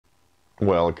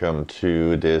Welcome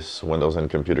to this Windows and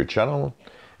Computer channel,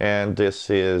 and this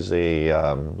is a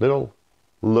little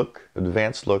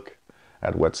advanced look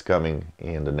at what's coming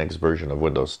in the next version of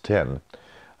Windows 10.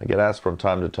 I get asked from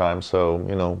time to time, so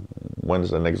when's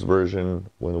the next version?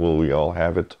 When will we all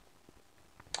have it?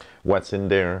 What's in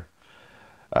there?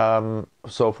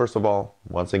 So first of all,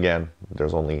 once again,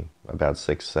 there's only about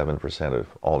 6-7% of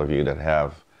all of you that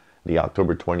have the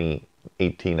October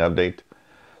 2018 update.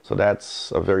 So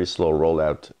that's a very slow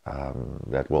rollout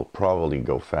that will probably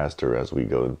go faster as we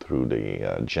go through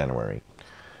the January.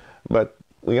 But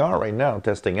we are right now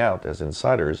testing out as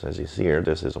insiders. As you see here,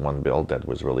 this is one build that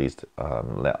was released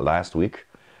last week,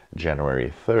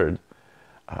 January 3rd,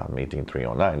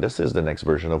 18309. This is the next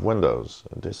version of Windows.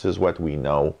 This is what we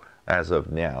know as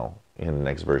of now in the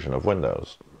next version of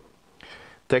Windows.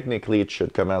 Technically, it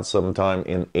should come out sometime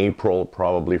in April,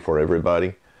 probably for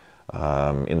everybody.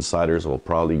 Insiders will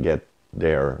probably get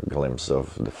their glimpse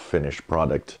of the finished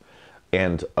product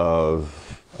end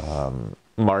of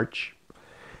March.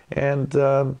 And,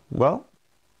 well,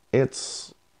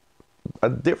 it's a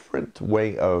different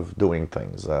way of doing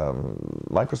things.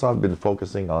 Microsoft has been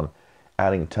focusing on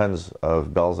adding tons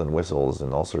of bells and whistles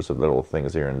and all sorts of little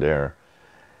things here and there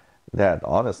that,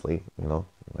 honestly,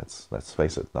 let's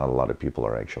face it, not a lot of people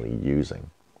are actually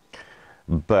using.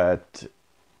 But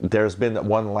there's been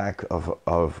one lack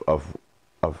of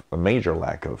a major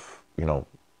lack of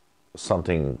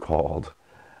something called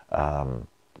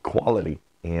quality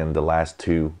in the last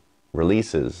two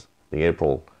releases. The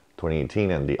April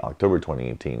 2018 and the October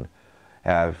 2018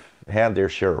 have had their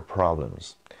share of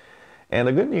problems. And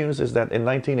the good news is that in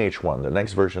 19H1, the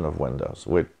next version of Windows,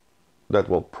 that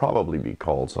will probably be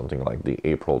called something like the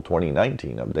April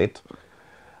 2019 update,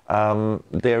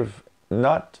 they've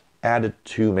not added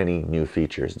too many new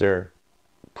features. They're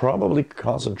probably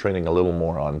concentrating a little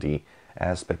more on the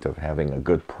aspect of having a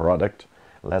good product.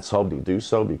 Let's hope they do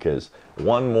so, because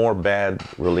one more bad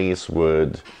release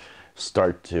would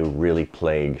start to really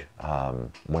plague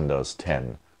Windows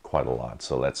 10 quite a lot.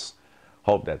 So let's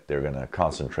hope that they're going to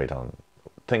concentrate on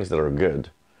things that are good.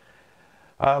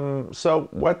 So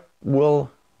what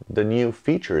will the new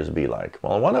features be like?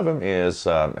 Well, one of them is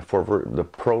for the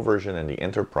Pro version and the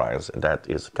Enterprise, that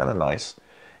is kind of nice,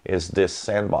 is this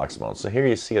sandbox mode. So here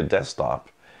you see a desktop,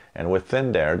 and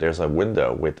within there's a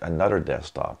window with another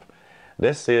desktop.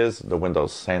 This is the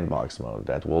Windows sandbox mode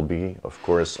that will be, of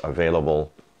course,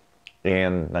 available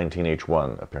in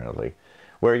 19H1, apparently,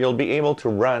 where you'll be able to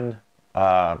run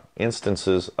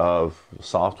instances of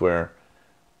software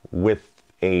with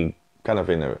a kind of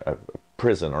in a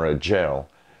prison or a jail.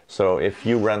 So if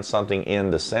you run something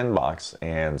in the sandbox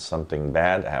and something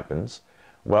bad happens,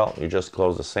 well, you just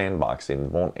close the sandbox and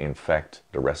it won't infect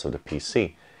the rest of the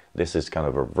PC. This is kind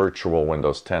of a virtual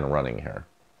Windows 10 running here.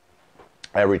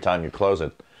 Every time you close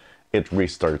it, it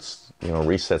restarts,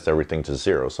 resets everything to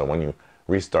zero. So when you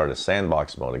restart a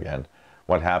sandbox mode again,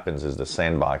 what happens is the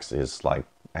sandbox is like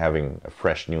having a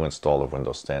fresh new install of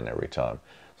Windows 10 every time.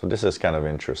 So this is kind of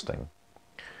interesting.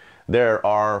 There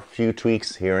are a few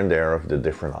tweaks here and there of the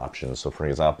different options. So for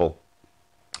example,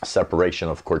 separation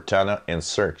of Cortana and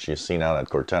Search. You see now that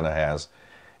Cortana has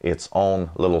its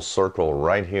own little circle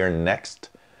right here next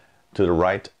to the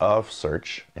right of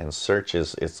Search, and Search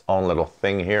is its own little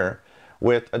thing here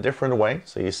with a different way.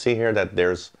 So you see here that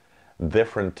there's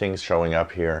different things showing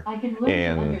up here. I can learn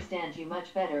to understand you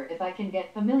much better if I can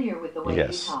get familiar with the way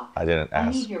you talk. I didn't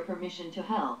ask. I need your permission to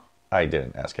help. I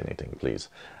didn't ask anything, please.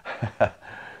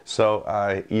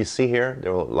 So you see here,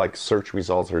 there will, like, search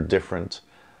results are different,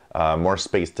 more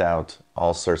spaced out,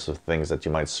 all sorts of things that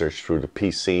you might search through the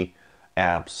PC,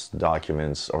 apps,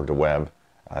 documents, or the web.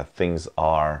 Things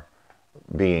are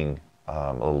being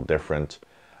a little different.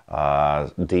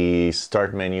 The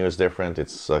start menu is different.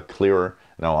 It's clearer.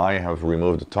 Now I have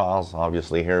removed the tiles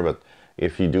obviously here, but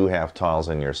if you do have tiles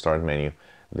in your start menu,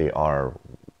 they are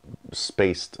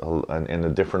spaced in a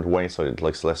different way, so it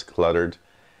looks less cluttered.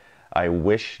 I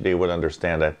wish they would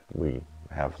understand that we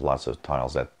have lots of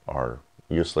tiles that are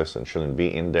useless and shouldn't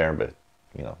be in there, but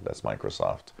that's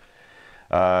Microsoft.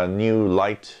 New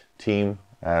light theme,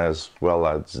 as well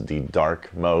as the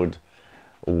dark mode,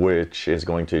 which is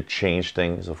going to change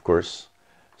things, of course.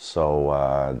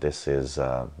 So this is,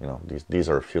 these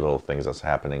are a few little things that's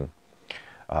happening.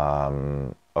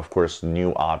 Of course,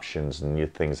 new options, new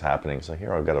things happening. So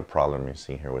here I've got a problem you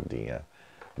see here with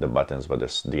the buttons, but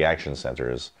the Action Center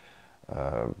is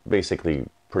basically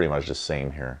pretty much the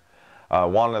same here.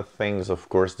 One of the things, of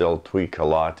course, they'll tweak a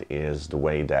lot is the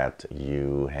way that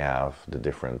you have the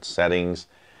different settings.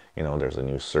 There's a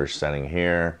new search setting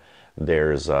here.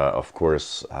 There's, of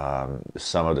course,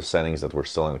 some of the settings that were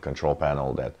still in the control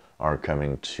panel that are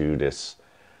coming to this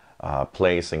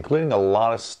place, including a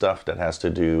lot of stuff that has to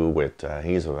do with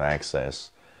ease of access,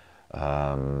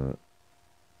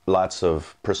 lots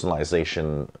of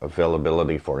personalization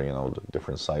availability for, the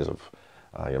different size of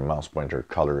your mouse pointer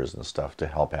colors and stuff to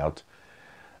help out.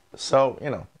 So,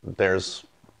 there's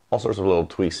all sorts of little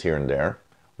tweaks here and there.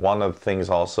 One of the things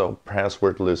also,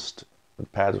 passwordless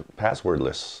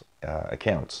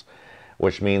accounts,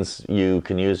 which means you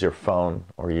can use your phone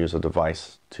or use a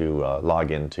device to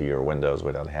log into your Windows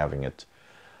without having it,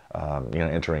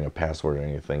 entering a password or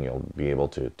anything. You'll be able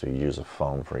to use a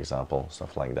phone, for example,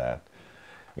 stuff like that.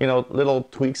 Little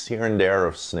tweaks here and there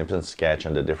of Snip and Sketch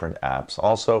and the different apps.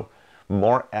 Also,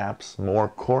 more apps, more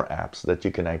core apps that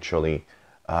you can actually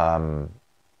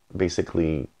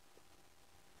basically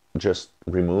just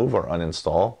remove or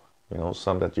uninstall.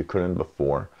 Some that you couldn't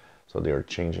before. So they're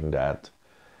changing that.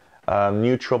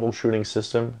 New troubleshooting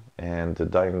system and the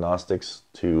diagnostics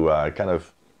to kind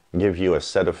of give you a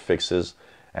set of fixes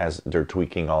as they're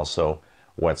tweaking also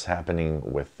what's happening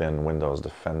within Windows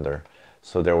Defender.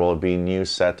 So there will be new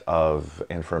set of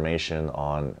information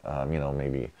on,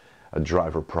 maybe a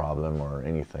driver problem or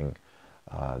anything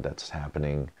that's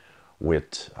happening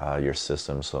with your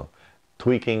system. So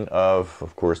tweaking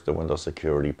of course, the Windows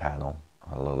security panel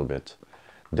a little bit.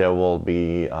 There will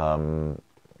be,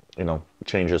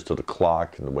 changes to the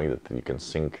clock and the way that you can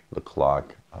sync the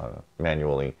clock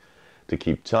manually to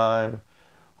keep time.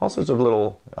 All sorts of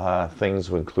little things,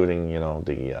 including,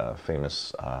 the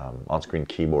famous on-screen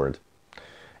keyboard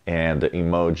and the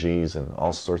emojis and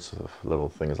all sorts of little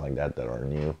things like that that are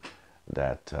new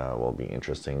that will be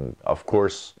interesting. Of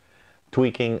course,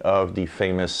 tweaking of the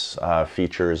famous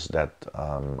features that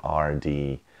are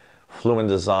the Fluent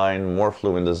Design, more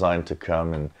Fluent Design to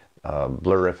come, and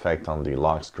blur effect on the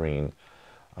lock screen.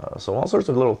 So all sorts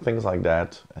of little things like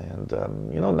that. And,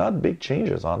 not big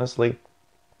changes, honestly.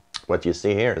 What you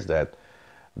see here is that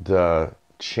the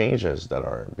changes that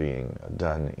are being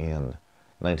done in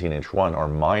 19H1 are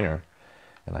minor.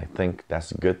 And I think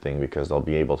that's a good thing because they'll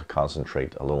be able to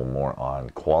concentrate a little more on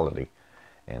quality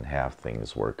and have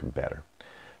things work better.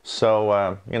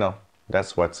 So,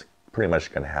 that's what's pretty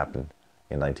much going to happen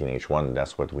in 19H1.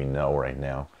 That's what we know right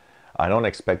now. I don't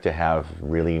expect to have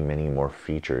really many more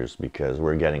features because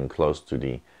we're getting close to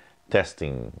the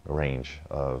testing range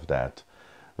of that.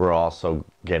 We're also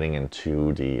getting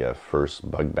into the first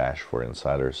bug bash for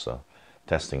insiders, so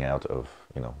testing out of,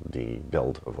 the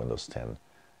build of Windows 10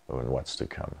 and what's to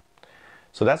come.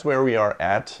 So that's where we are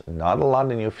at. Not a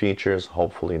lot of new features.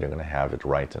 Hopefully they're going to have it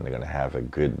right and they're going to have a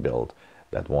good build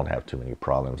that won't have too many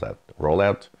problems at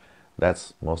rollout.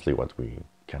 That's mostly what we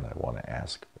kind of want to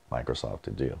ask Microsoft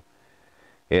to do.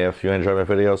 If you enjoy my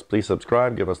videos, please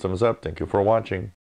subscribe, give us thumbs up. Thank you for watching.